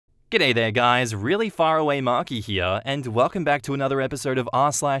G'day there guys, really far away Marky here, and welcome back to another episode of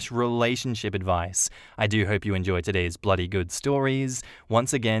r/relationship advice. I do hope you enjoyed today's bloody good stories.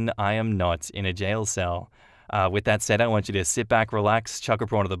 Once again, I am not in a jail cell. With that said, I want you to sit back, relax, chuck a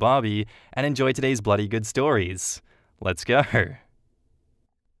prawn to the barbie, and enjoy today's bloody good stories. Let's go.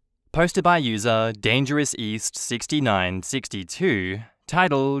 Posted by user DangerousEast6962,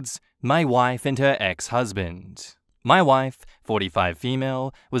 titled, My Wife and Her Ex-Husband. My wife, 45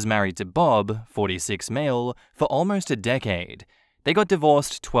 female, was married to Bob, 46 male, for almost a decade. They got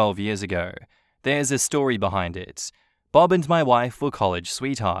divorced 12 years ago. There's a story behind it. Bob and my wife were college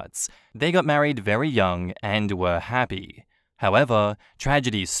sweethearts. They got married very young and were happy. However,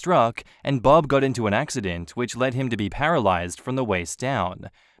 tragedy struck and Bob got into an accident which led him to be paralyzed from the waist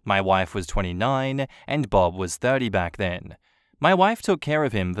down. My wife was 29 and Bob was 30 back then. My wife took care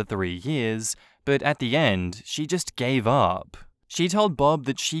of him for 3 years, but at the end, she just gave up. She told Bob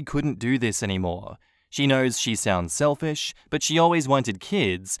that she couldn't do this anymore. She knows she sounds selfish, but she always wanted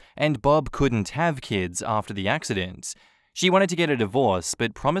kids, and Bob couldn't have kids after the accident. She wanted to get a divorce,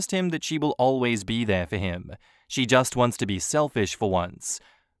 but promised him that she will always be there for him. She just wants to be selfish for once.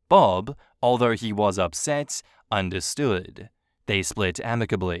 Bob, although he was upset, understood. They split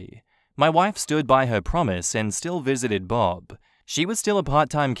amicably. My wife stood by her promise and still visited Bob. She was still a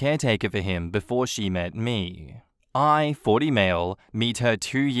part-time caretaker for him before she met me. I, 40 male, meet her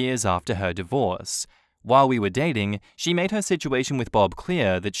 2 years after her divorce. While we were dating, she made her situation with Bob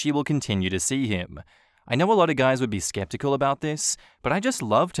clear that she will continue to see him. I know a lot of guys would be skeptical about this, but I just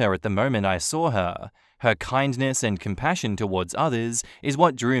loved her at the moment I saw her. Her kindness and compassion towards others is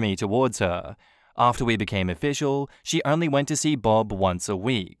what drew me towards her. After we became official, she only went to see Bob once a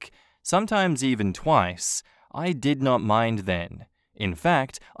week, sometimes even twice. I did not mind then. In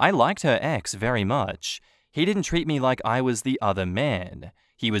fact, I liked her ex very much. He didn't treat me like I was the other man.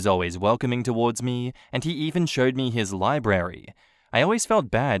 He was always welcoming towards me, and he even showed me his library. I always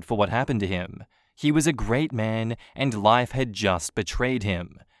felt bad for what happened to him. He was a great man, and life had just betrayed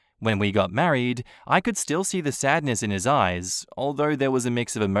him. When we got married, I could still see the sadness in his eyes, although there was a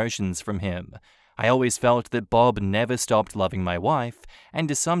mix of emotions from him. I always felt that Bob never stopped loving my wife, and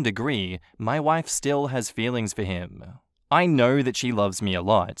to some degree, my wife still has feelings for him. I know that she loves me a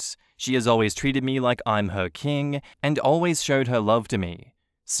lot. She has always treated me like I'm her king, and always showed her love to me.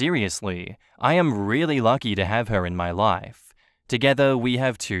 Seriously, I am really lucky to have her in my life. Together, we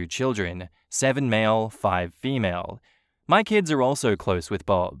have 2 children, 7 male, 5 female. My kids are also close with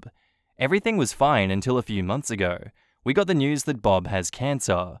Bob. Everything was fine until a few months ago. We got the news that Bob has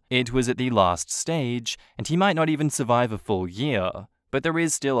cancer. It was at the last stage, and he might not even survive a full year, but there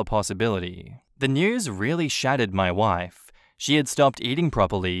is still a possibility. The news really shattered my wife. She had stopped eating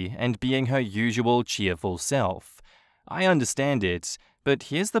properly and being her usual cheerful self. I understand it, but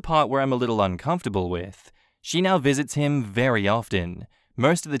here's the part where I'm a little uncomfortable with. She now visits him very often.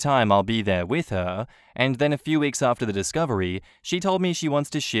 Most of the time I'll be there with her, and then a few weeks after the discovery, she told me she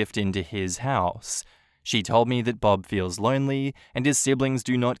wants to shift into his house. She told me that Bob feels lonely and his siblings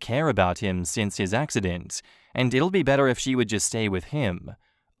do not care about him since his accident, and it'll be better if she would just stay with him.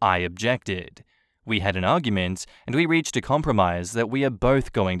 I objected. We had an argument, and we reached a compromise that we are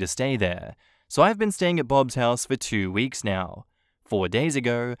both going to stay there. So I've been staying at Bob's house for 2 weeks now. 4 days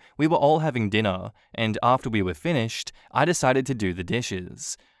ago, we were all having dinner, and after we were finished, I decided to do the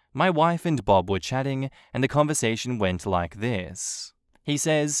dishes. My wife and Bob were chatting, and the conversation went like this. He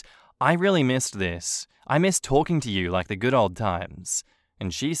says, I really missed this. I miss talking to you like the good old times.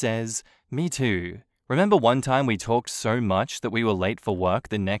 And she says, me too. Remember one time we talked so much that we were late for work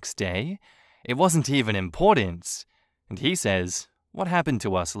the next day? It wasn't even important. And he says, what happened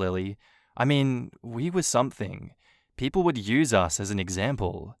to us, Lily? I mean, we were something. People would use us as an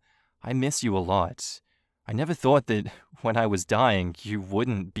example. I miss you a lot. I never thought that when I was dying, you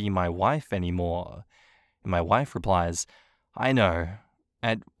wouldn't be my wife anymore. And my wife replies, I know.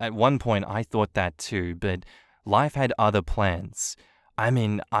 At one point, I thought that too, but life had other plans. I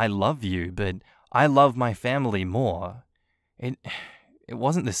mean, I love you, but I love my family more. It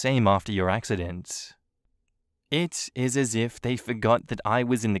wasn't the same after your accident. It is as if they forgot that I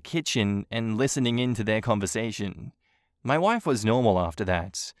was in the kitchen and listening in to their conversation. My wife was normal after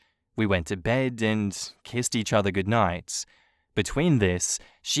that. We went to bed and kissed each other goodnight. Between this,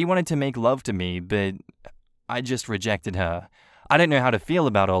 she wanted to make love to me, but I just rejected her. I don't know how to feel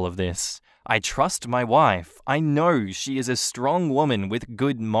about all of this. I trust my wife. I know she is a strong woman with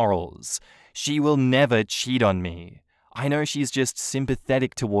good morals. She will never cheat on me. I know she's just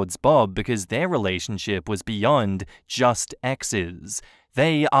sympathetic towards Bob because their relationship was beyond just exes.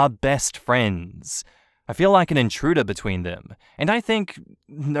 They are best friends. I feel like an intruder between them, and I think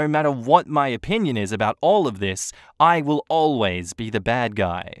no matter what my opinion is about all of this, I will always be the bad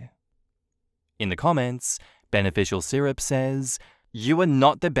guy. In the comments, Beneficial Syrup says, "You are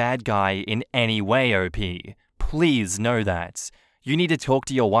not the bad guy in any way, OP. Please know that. You need to talk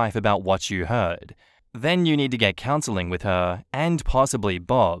to your wife about what you heard. Then you need to get counseling with her and possibly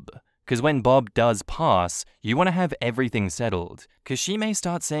Bob. Because when Bob does pass, you want to have everything settled. Because she may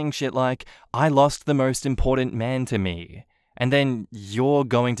start saying shit like, 'I lost the most important man to me.' And then you're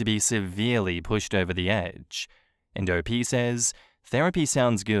going to be severely pushed over the edge." And OP says, "Therapy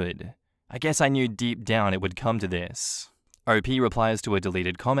sounds good. I guess I knew deep down it would come to this." OP replies to a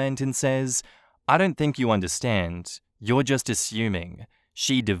deleted comment and says, "I don't think you understand. You're just assuming.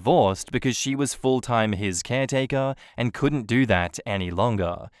 She divorced because she was full-time his caretaker and couldn't do that any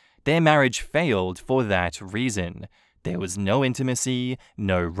longer. Their marriage failed for that reason. There was no intimacy,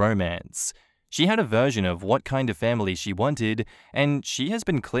 no romance. She had a version of what kind of family she wanted, and she has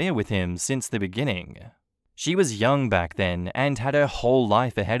been clear with him since the beginning. She was young back then and had her whole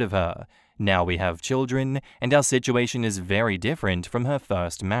life ahead of her. Now we have children, and our situation is very different from her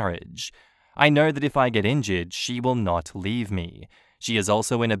first marriage. I know that if I get injured, she will not leave me. She is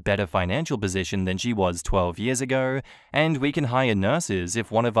also in a better financial position than she was 12 years ago, and we can hire nurses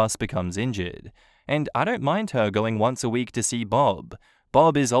if one of us becomes injured. And I don't mind her going once a week to see Bob.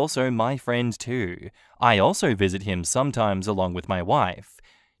 Bob is also my friend too. I also visit him sometimes along with my wife.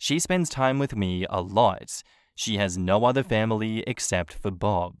 She spends time with me a lot. She has no other family except for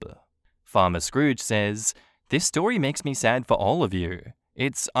Bob." Farmer Scrooge says, "This story makes me sad for all of you.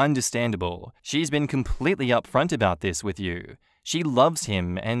 It's understandable. She's been completely upfront about this with you. She loves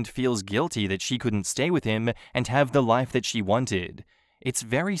him and feels guilty that she couldn't stay with him and have the life that she wanted. It's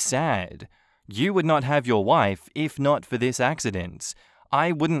very sad. You would not have your wife if not for this accident.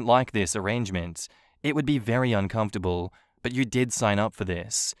 I wouldn't like this arrangement. It would be very uncomfortable, but you did sign up for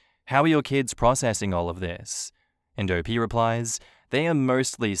this. How are your kids processing all of this?" And OP replies, "They are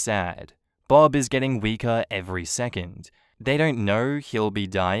mostly sad. Bob is getting weaker every second. They don't know he'll be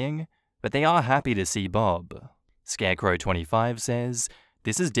dying, but they are happy to see Bob." Scarecrow25 says,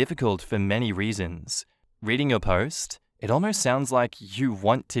 "This is difficult for many reasons. Reading your post, it almost sounds like you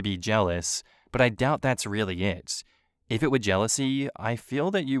want to be jealous, but I doubt that's really it. If it were jealousy, I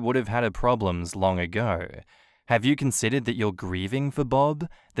feel that you would have had problems long ago. Have you considered that you're grieving for Bob,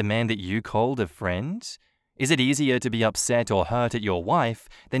 the man that you called a friend? Is it easier to be upset or hurt at your wife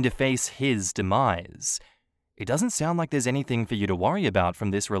than to face his demise? It doesn't sound like there's anything for you to worry about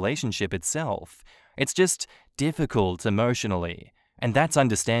from this relationship itself. It's just difficult emotionally, and that's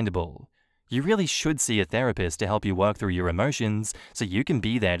understandable. You really should see a therapist to help you work through your emotions so you can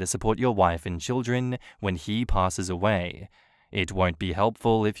be there to support your wife and children when he passes away. It won't be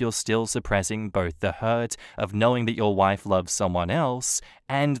helpful if you're still suppressing both the hurt of knowing that your wife loves someone else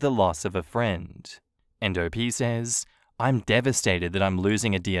and the loss of a friend." And OP says, "I'm devastated that I'm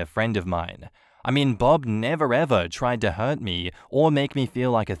losing a dear friend of mine. I mean, Bob never ever tried to hurt me or make me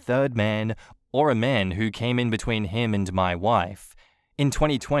feel like a third man or a man who came in between him and my wife. In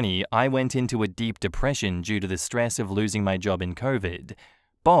 2020, I went into a deep depression due to the stress of losing my job in COVID.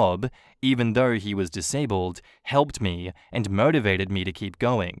 Bob, even though he was disabled, helped me and motivated me to keep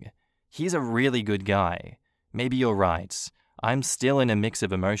going. He's a really good guy. Maybe you're right. I'm still in a mix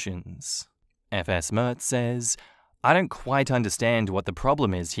of emotions." FS Mertz says, "I don't quite understand what the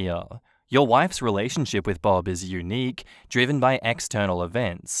problem is here. Your wife's relationship with Bob is unique, driven by external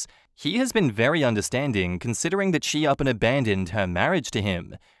events. He has been very understanding considering that she up and abandoned her marriage to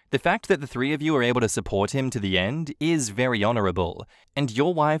him. The fact that the three of you are able to support him to the end is very honorable, and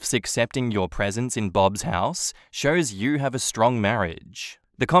your wife's accepting your presence in Bob's house shows you have a strong marriage.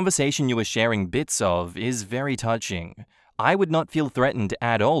 The conversation you were sharing bits of is very touching. I would not feel threatened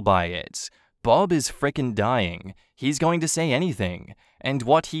at all by it. Bob is frickin' dying. He's going to say anything, and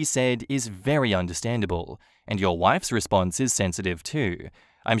what he said is very understandable, and your wife's response is sensitive too.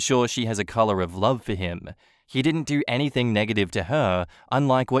 I'm sure she has a color of love for him. He didn't do anything negative to her,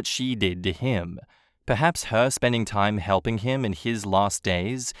 unlike what she did to him. Perhaps her spending time helping him in his last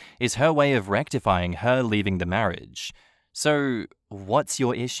days is her way of rectifying her leaving the marriage. So, what's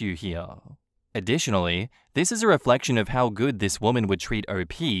your issue here?" Additionally, this is a reflection of how good this woman would treat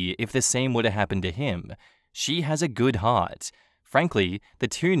OP if the same would have happened to him. She has a good heart. Frankly, the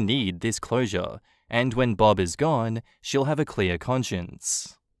two need this closure, and when Bob is gone, she'll have a clear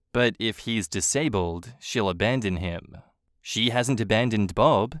conscience. But if he's disabled, she'll abandon him. She hasn't abandoned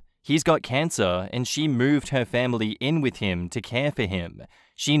Bob. He's got cancer, and she moved her family in with him to care for him.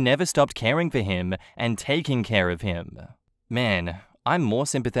 She never stopped caring for him and taking care of him. Man, I'm more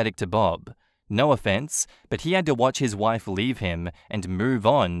sympathetic to Bob. No offense, but he had to watch his wife leave him and move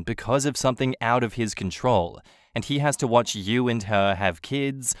on because of something out of his control, and he has to watch you and her have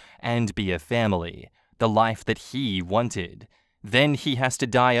kids and be a family, the life that he wanted. Then he has to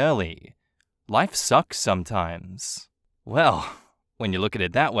die early. Life sucks sometimes. Well, when you look at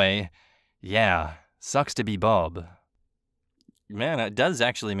it that way, yeah, sucks to be Bob. Man, it does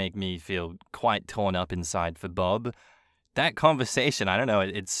actually make me feel quite torn up inside for Bob. That conversation, I don't know,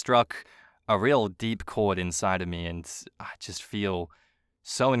 it struck a real deep chord inside of me, and I just feel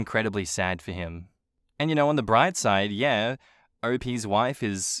so incredibly sad for him. And on the bright side, yeah, OP's wife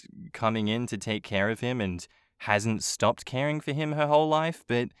is coming in to take care of him and hasn't stopped caring for him her whole life,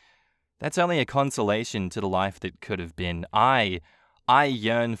 but that's only a consolation to the life that could have been. I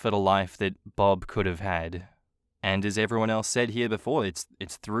yearn for the life that Bob could have had. And as everyone else said here before, it's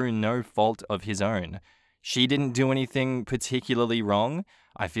through no fault of his own. She didn't do anything particularly wrong.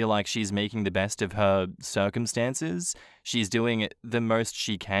 I feel like she's making the best of her circumstances. She's doing the most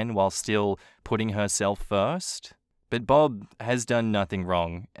she can while still putting herself first. But Bob has done nothing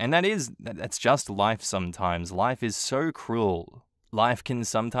wrong, and that's just life sometimes. Life is so cruel. Life can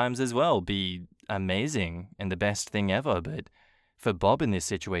sometimes as well be amazing and the best thing ever, but for Bob in this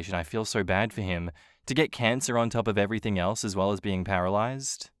situation, I feel so bad for him. To get cancer on top of everything else as well as being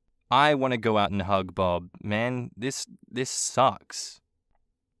paralyzed. I want to go out and hug Bob. Man, this sucks.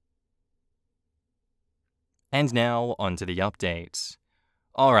 And now, on to the update.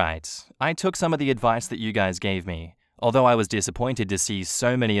 Alright, I took some of the advice that you guys gave me, although I was disappointed to see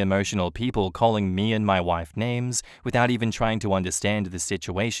so many emotional people calling me and my wife names without even trying to understand the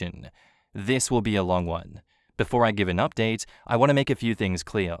situation. This will be a long one. Before I give an update, I want to make a few things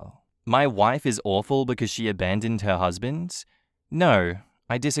clear. My wife is awful because she abandoned her husband? No,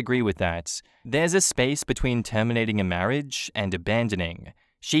 I disagree with that. There's a space between terminating a marriage and abandoning.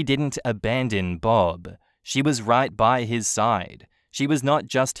 She didn't abandon Bob. She was right by his side. She was not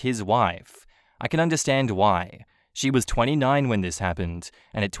just his wife. I can understand why. She was 29 when this happened,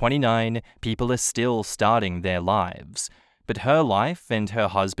 and at 29, people are still starting their lives. But her life and her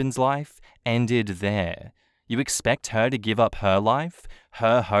husband's life ended there. You expect her to give up her life,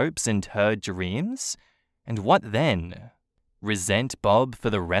 her hopes, and her dreams? And what then? Resent Bob for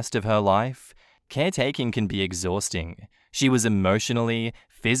the rest of her life? Caretaking can be exhausting. She was emotionally,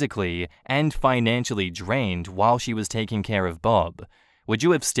 physically, and financially drained while she was taking care of Bob. Would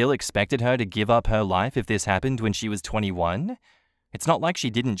you have still expected her to give up her life if this happened when she was 21? It's not like she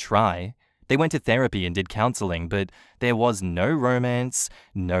didn't try. They went to therapy and did counseling, but there was no romance,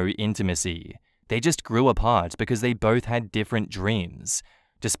 no intimacy. They just grew apart because they both had different dreams.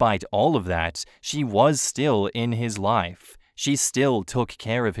 Despite all of that, she was still in his life. She still took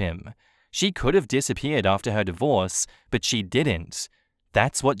care of him. She could have disappeared after her divorce, but she didn't.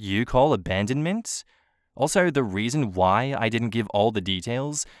 That's what you call abandonment? Also, the reason why I didn't give all the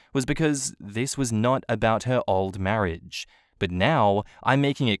details was because this was not about her old marriage. But now, I'm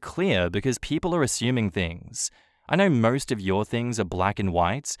making it clear because people are assuming things. I know most of your things are black and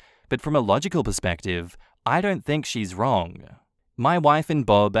white, but from a logical perspective, I don't think she's wrong. My wife and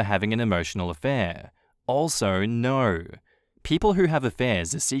Bob are having an emotional affair. Also, no. People who have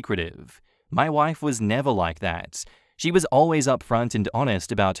affairs are secretive. My wife was never like that. She was always upfront and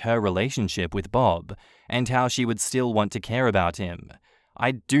honest about her relationship with Bob, and how she would still want to care about him.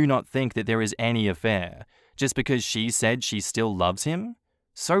 I do not think that there is any affair. Just because she said she still loves him?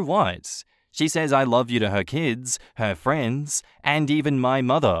 So what? She says I love you to her kids, her friends, and even my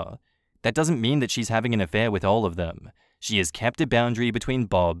mother. That doesn't mean that she's having an affair with all of them. She has kept a boundary between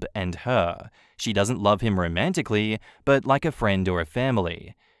Bob and her. She doesn't love him romantically, but like a friend or a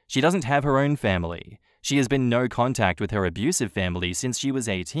family. She doesn't have her own family. She has been no contact with her abusive family since she was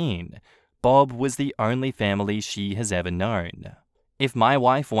 18. Bob was the only family she has ever known. If my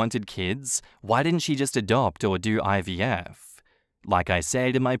wife wanted kids, why didn't she just adopt or do IVF? Like I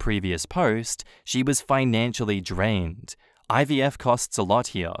said in my previous post, she was financially drained. IVF costs a lot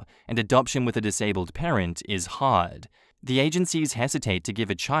here, and adoption with a disabled parent is hard. The agencies hesitate to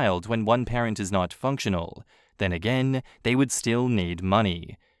give a child when one parent is not functional. Then again, they would still need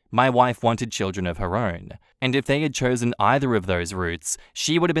money. My wife wanted children of her own, and if they had chosen either of those routes,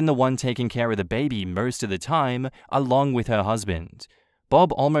 she would have been the one taking care of the baby most of the time, along with her husband.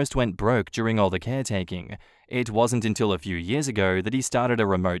 Bob almost went broke during all the caretaking. It wasn't until a few years ago that he started a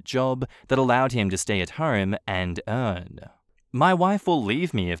remote job that allowed him to stay at home and earn. My wife will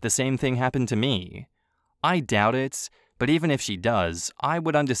leave me if the same thing happened to me. I doubt it, but even if she does, I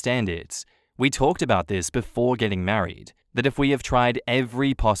would understand it. We talked about this before getting married, that if we have tried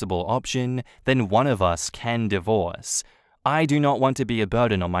every possible option, then one of us can divorce. I do not want to be a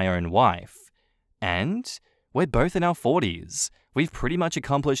burden on my own wife. And we're both in our 40s. We've pretty much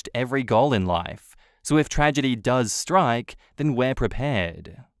accomplished every goal in life. So if tragedy does strike, then we're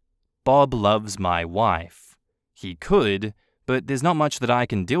prepared. Bob loves my wife. He could, but there's not much that I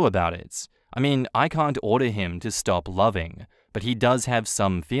can do about it. I mean, I can't order him to stop loving, but he does have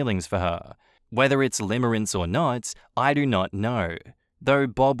some feelings for her. Whether it's limerence or not, I do not know. Though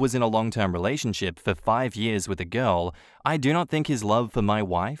Bob was in a long-term relationship for 5 years with a girl, I do not think his love for my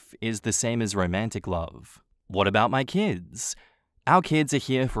wife is the same as romantic love. What about my kids? Our kids are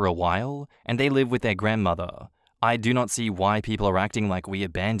here for a while, and they live with their grandmother. I do not see why people are acting like we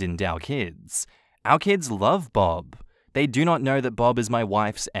abandoned our kids. Our kids love Bob. They do not know that Bob is my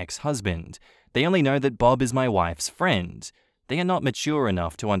wife's ex-husband. They only know that Bob is my wife's friend. They are not mature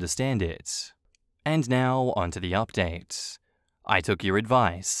enough to understand it. And now, onto the update. I took your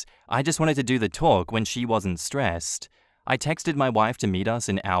advice. I just wanted to do the talk when she wasn't stressed. I texted my wife to meet us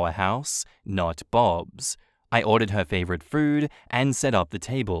in our house, not Bob's. I ordered her favorite food and set up the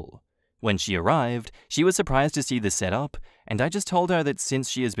table. When she arrived, she was surprised to see the setup, and I just told her that since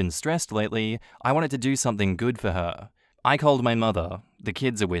she has been stressed lately, I wanted to do something good for her. I called my mother. The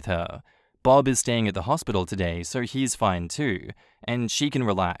kids are with her. Bob is staying at the hospital today, so he's fine too, and she can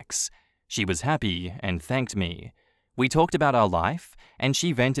relax. She was happy and thanked me. We talked about our life, and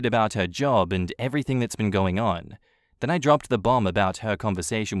she vented about her job and everything that's been going on. Then I dropped the bomb about her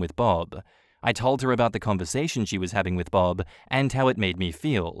conversation with Bob. I told her about the conversation she was having with Bob and how it made me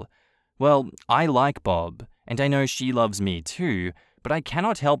feel. Well, I like Bob, and I know she loves me too, but I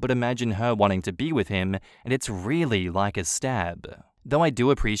cannot help but imagine her wanting to be with him, and it's really like a stab. Though I do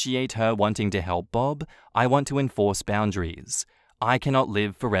appreciate her wanting to help Bob, I want to enforce boundaries. I cannot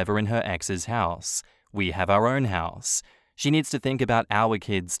live forever in her ex's house. We have our own house. She needs to think about our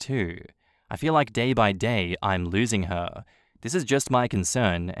kids too. I feel like day by day I'm losing her. This is just my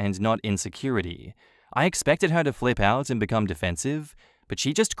concern and not insecurity. I expected her to flip out and become defensive, but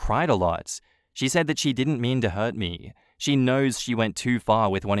she just cried a lot. She said that she didn't mean to hurt me. She knows she went too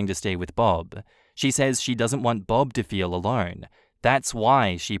far with wanting to stay with Bob. She says she doesn't want Bob to feel alone. That's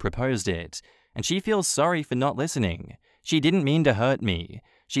why she proposed it. And she feels sorry for not listening. She didn't mean to hurt me.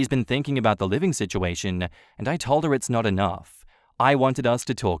 She's been thinking about the living situation, and I told her it's not enough. I wanted us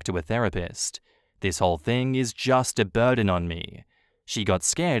to talk to a therapist. This whole thing is just a burden on me. She got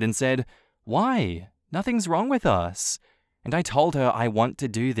scared and said, "Why? Nothing's wrong with us." And I told her I want to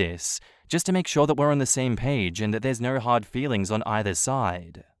do this, just to make sure that we're on the same page and that there's no hard feelings on either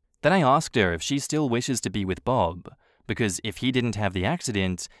side. Then I asked her if she still wishes to be with Bob, because if he didn't have the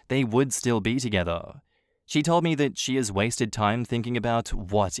accident, they would still be together. She told me that she has wasted time thinking about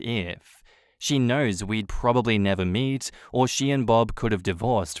what if. She knows we'd probably never meet, or she and Bob could have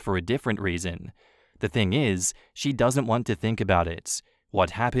divorced for a different reason. The thing is, she doesn't want to think about it.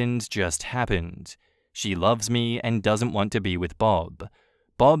 What happened just happened. She loves me and doesn't want to be with Bob.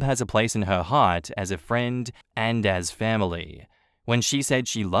 Bob has a place in her heart as a friend and as family. When she said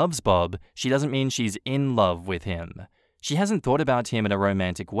she loves Bob, she doesn't mean she's in love with him. She hasn't thought about him in a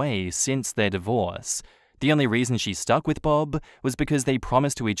romantic way since their divorce. The only reason she stuck with Bob was because they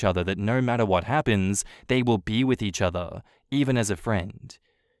promised to each other that no matter what happens, they will be with each other, even as a friend.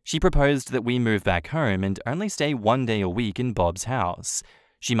 She proposed that we move back home and only stay 1 day a week in Bob's house.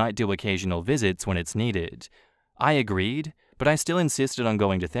 She might do occasional visits when it's needed. I agreed, but I still insisted on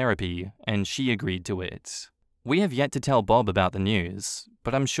going to therapy, and she agreed to it. We have yet to tell Bob about the news,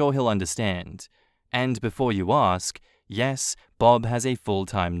 but I'm sure he'll understand. And before you ask, yes, Bob has a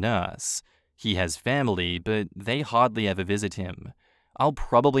full-time nurse. He has family, but they hardly ever visit him. I'll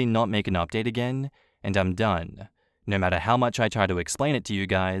probably not make an update again, and I'm done. No matter how much I try to explain it to you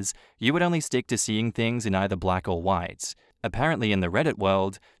guys, you would only stick to seeing things in either black or white. Apparently in the Reddit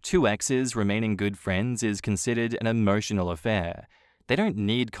world, 2 exes remaining good friends is considered an emotional affair. They don't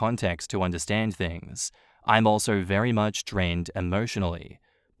need context to understand things. I'm also very much drained emotionally.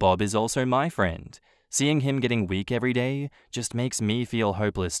 Bob is also my friend. Seeing him getting weak every day just makes me feel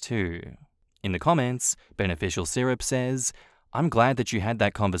hopeless too. In the comments, Beneficial Syrup says, "I'm glad that you had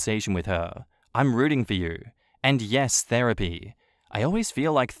that conversation with her. I'm rooting for you. And yes, therapy. I always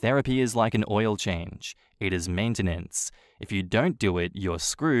feel like therapy is like an oil change. It is maintenance. If you don't do it, you're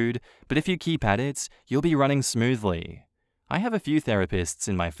screwed, but if you keep at it, you'll be running smoothly." I have a few therapists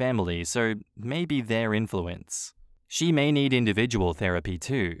in my family, so maybe their influence. She may need individual therapy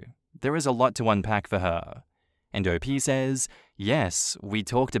too. There is a lot to unpack for her. And OP says, "Yes, we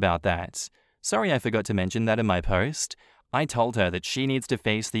talked about that. Sorry I forgot to mention that in my post. I told her that she needs to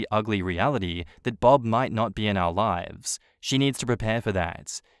face the ugly reality that Bob might not be in our lives. She needs to prepare for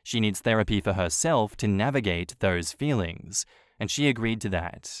that. She needs therapy for herself to navigate those feelings. And she agreed to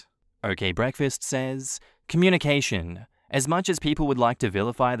that." OK Breakfast says, communication. As much as people would like to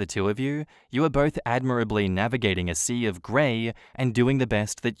vilify the two of you, you are both admirably navigating a sea of grey and doing the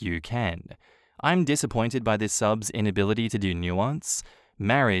best that you can. I'm disappointed by this sub's inability to do nuance.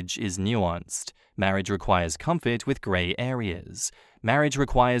 Marriage is nuanced. Marriage requires comfort with grey areas. Marriage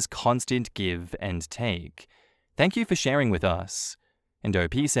requires constant give and take. Thank you for sharing with us. And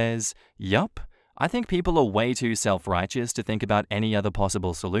OP says, yup, I think people are way too self-righteous to think about any other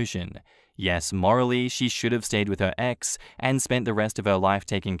possible solution. Yes, morally, she should have stayed with her ex and spent the rest of her life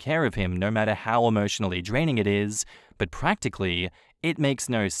taking care of him no matter how emotionally draining it is, but practically, it makes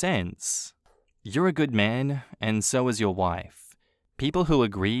no sense. You're a good man, and so is your wife. People who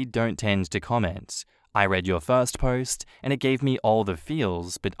agree don't tend to comment. I read your first post, and it gave me all the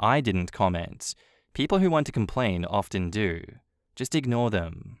feels, but I didn't comment. People who want to complain often do. Just ignore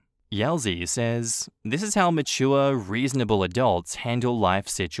them. Yelzy says, this is how mature, reasonable adults handle life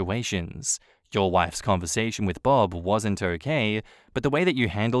situations. Your wife's conversation with Bob wasn't okay, but the way that you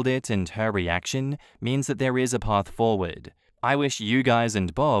handled it and her reaction means that there is a path forward. I wish you guys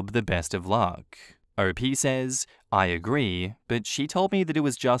and Bob the best of luck. OP says, I agree, but she told me that it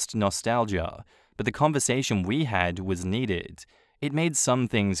was just nostalgia, but the conversation we had was needed. It made some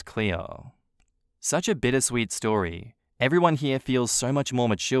things clear. Such a bittersweet story. Everyone here feels so much more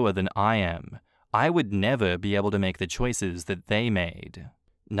mature than I am. I would never be able to make the choices that they made.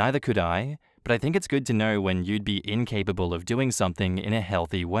 Neither could I, but I think it's good to know when you'd be incapable of doing something in a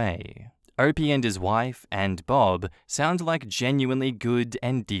healthy way. OP and his wife, and Bob, sound like genuinely good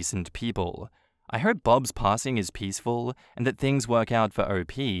and decent people. I hope Bob's passing is peaceful and that things work out for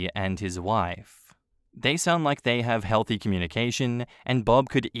OP and his wife. They sound like they have healthy communication, and Bob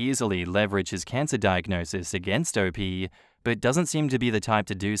could easily leverage his cancer diagnosis against OP, but doesn't seem to be the type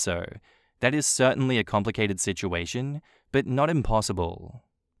to do so. That is certainly a complicated situation, but not impossible.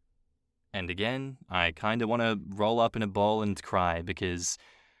 And again, I kinda wanna roll up in a ball and cry because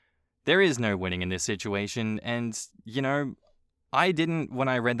there is no winning in this situation, and, you know, I didn't, when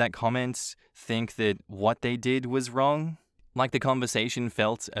I read that comment, think that what they did was wrong. Like, the conversation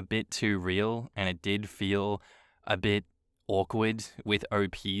felt a bit too real, and it did feel a bit awkward with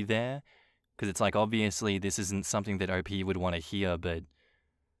OP there. Because it's like, obviously, this isn't something that OP would want to hear, but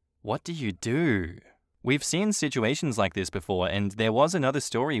what do you do? We've seen situations like this before, and there was another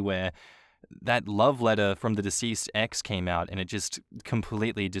story where that love letter from the deceased ex came out, and it just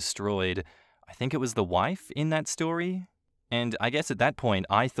completely destroyed, I think it was the wife in that story? And I guess at that point,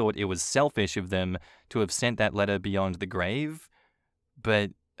 I thought it was selfish of them to have sent that letter beyond the grave.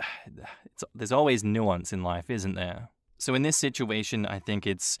 But there's always nuance in life, isn't there? So in this situation, I think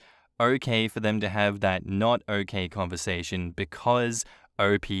it's okay for them to have that not okay conversation because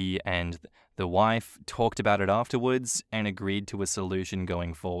OP and the wife talked about it afterwards and agreed to a solution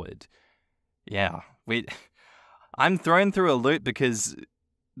going forward. Yeah, I'm thrown through a loop because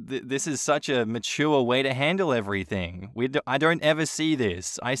this is such a mature way to handle everything. I don't ever see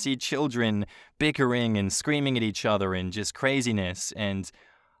this. I see children bickering and screaming at each other and just craziness, and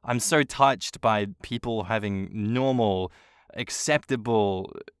I'm so touched by people having normal,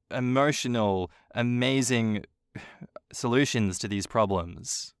 acceptable, emotional, amazing solutions to these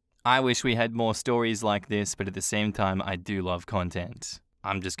problems. I wish we had more stories like this, but at the same time, I do love content.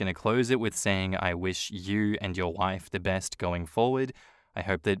 I'm just going to close it with saying I wish you and your wife the best going forward. I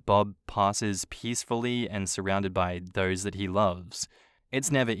hope that Bob passes peacefully and surrounded by those that he loves.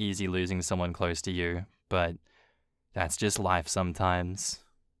 It's never easy losing someone close to you, but that's just life sometimes.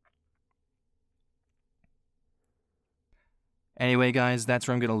 Anyway, guys, that's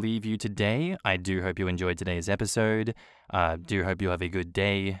where I'm going to leave you today. I do hope you enjoyed today's episode. Do hope you have a good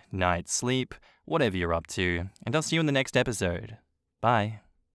day, night, sleep, whatever you're up to, and I'll see you in the next episode. Bye.